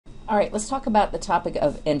All right, let's talk about the topic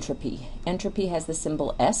of entropy. Entropy has the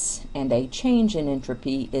symbol S, and a change in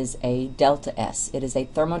entropy is a delta S. It is a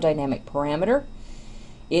thermodynamic parameter.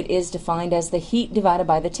 It is defined as the heat divided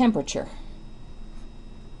by the temperature.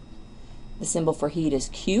 The symbol for heat is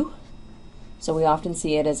Q, so we often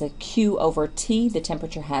see it as a Q over T. The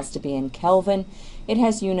temperature has to be in Kelvin. It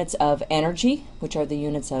has units of energy, which are the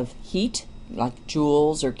units of heat, like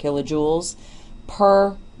joules or kilojoules,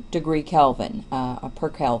 per degree Kelvin, per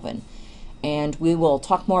Kelvin. And we will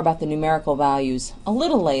talk more about the numerical values a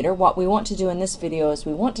little later. What we want to do in this video is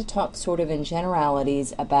we want to talk sort of in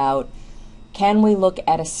generalities about, can we look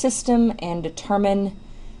at a system and determine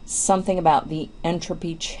something about the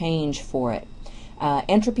entropy change for it.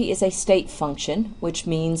 Entropy is a state function, which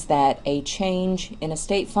means that a change in a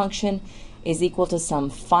state function is equal to some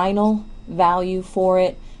final value for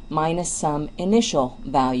it minus some initial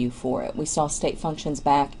value for it. We saw state functions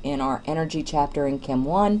back in our energy chapter in Chem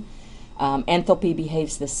 1. Enthalpy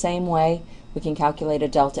behaves the same way. We can calculate a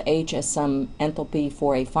delta H as some enthalpy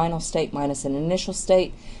for a final state minus an initial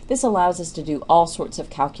state. This allows us to do all sorts of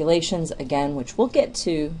calculations, again, which we'll get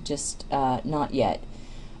to, just not yet.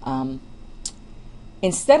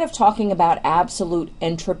 Instead of talking about absolute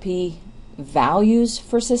entropy values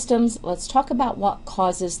for systems, let's talk about what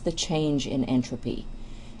causes the change in entropy.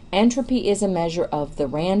 Entropy is a measure of the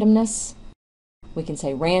randomness. We can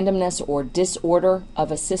say randomness or disorder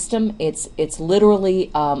of a system. It's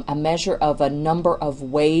literally a measure of a number of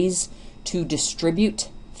ways to distribute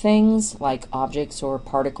things like objects or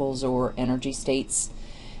particles or energy states.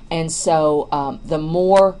 And so the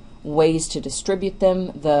more ways to distribute them,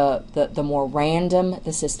 the more random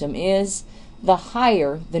the system is, the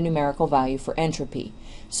higher the numerical value for entropy.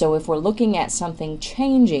 So if we're looking at something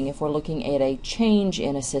changing, if we're looking at a change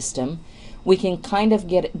in a system, we can kind of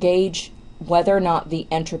gauge whether or not the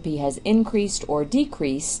entropy has increased or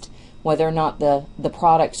decreased, whether or not the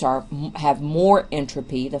products have more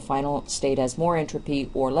entropy, the final state has more entropy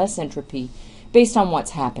or less entropy, based on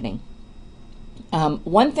what's happening.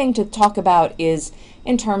 One thing to talk about is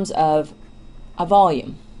in terms of a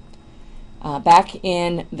volume. Back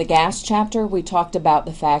in the gas chapter, we talked about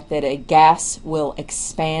the fact that a gas will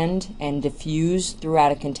expand and diffuse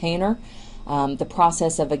throughout a container. The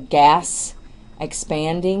process of a gas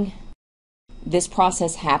expanding, this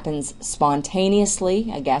process happens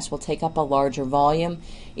spontaneously. A gas will take up a larger volume,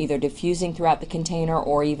 either diffusing throughout the container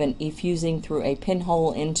or even effusing through a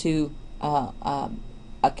pinhole into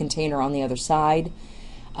a container on the other side.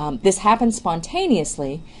 This happens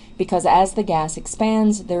spontaneously because as the gas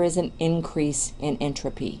expands, there is an increase in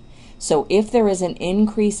entropy. So if there is an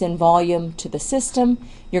increase in volume to the system,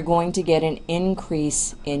 you're going to get an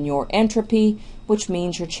increase in your entropy, which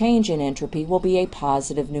means your change in entropy will be a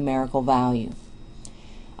positive numerical value.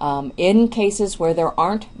 In cases where there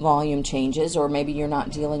aren't volume changes, or maybe you're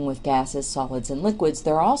not dealing with gases, solids, and liquids,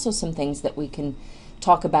 there are also some things that we can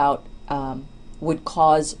talk about would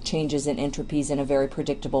cause changes in entropies in a very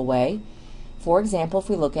predictable way. For example, if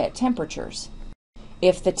we look at temperatures.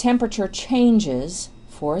 If the temperature changes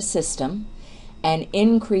for a system, an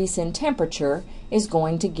increase in temperature is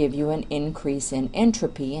going to give you an increase in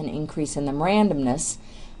entropy, an increase in the randomness.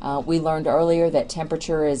 We learned earlier that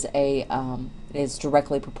temperature is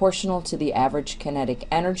directly proportional to the average kinetic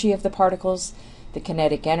energy of the particles. The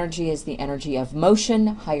kinetic energy is the energy of motion.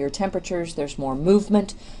 Higher temperatures, there's more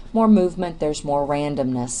movement. More movement, there's more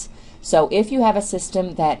randomness. So if you have a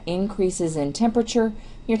system that increases in temperature,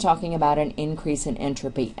 you're talking about an increase in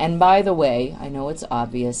entropy. And by the way, I know it's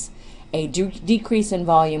obvious, a decrease in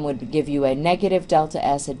volume would give you a negative delta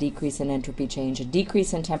S, a decrease in entropy change. A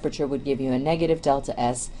decrease in temperature would give you a negative delta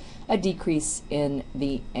S, a decrease in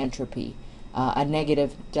the entropy. A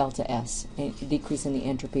negative delta S, a decrease in the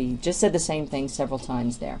entropy. Just said the same thing several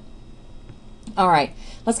times there. All right,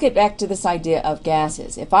 let's get back to this idea of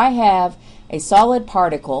gases. If I have a solid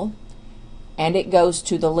particle and it goes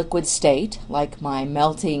to the liquid state, like my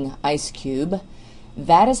melting ice cube,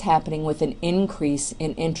 that is happening with an increase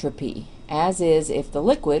in entropy, as is if the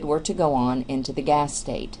liquid were to go on into the gas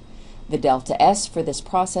state. The delta S for this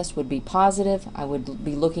process would be positive. I would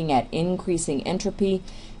be looking at increasing entropy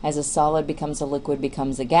as a solid becomes a liquid,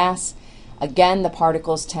 becomes a gas. Again, the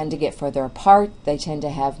particles tend to get further apart. They tend to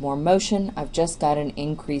have more motion. I've just got an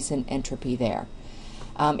increase in entropy there.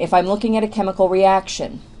 If I'm looking at a chemical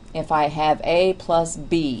reaction, if I have A plus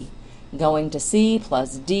B going to C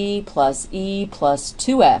plus D plus E plus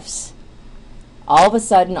 2Fs, all of a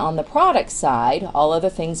sudden on the product side, all other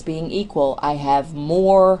things being equal, I have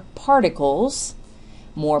more particles.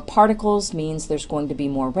 More particles means there's going to be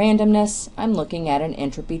more randomness. I'm looking at an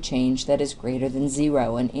entropy change that is greater than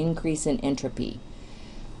 0, an increase in entropy.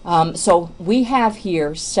 So we have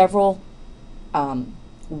here several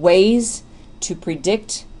ways to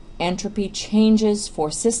predict entropy changes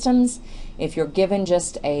for systems. If you're given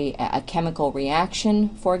just a chemical reaction,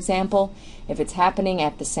 for example, if it's happening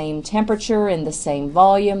at the same temperature and the same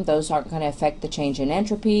volume, those aren't going to affect the change in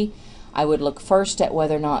entropy. I would look first at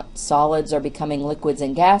whether or not solids are becoming liquids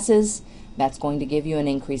and gases. That's going to give you an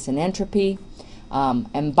increase in entropy.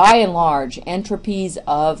 And by and large, entropies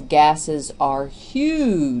of gases are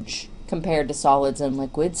huge compared to solids and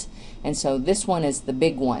liquids. And so this one is the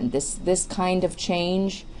big one. This kind of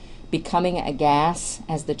change, becoming a gas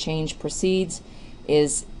as the change proceeds,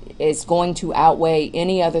 is going to outweigh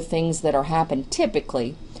any other things that are happening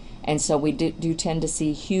typically. And so we do tend to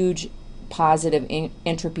see huge positive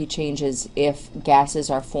entropy changes if gases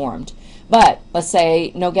are formed. But let's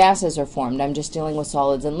say no gases are formed. I'm just dealing with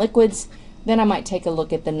solids and liquids. Then I might take a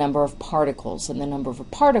look at the number of particles, and the number of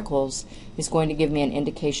particles is going to give me an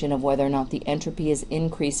indication of whether or not the entropy is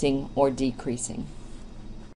increasing or decreasing.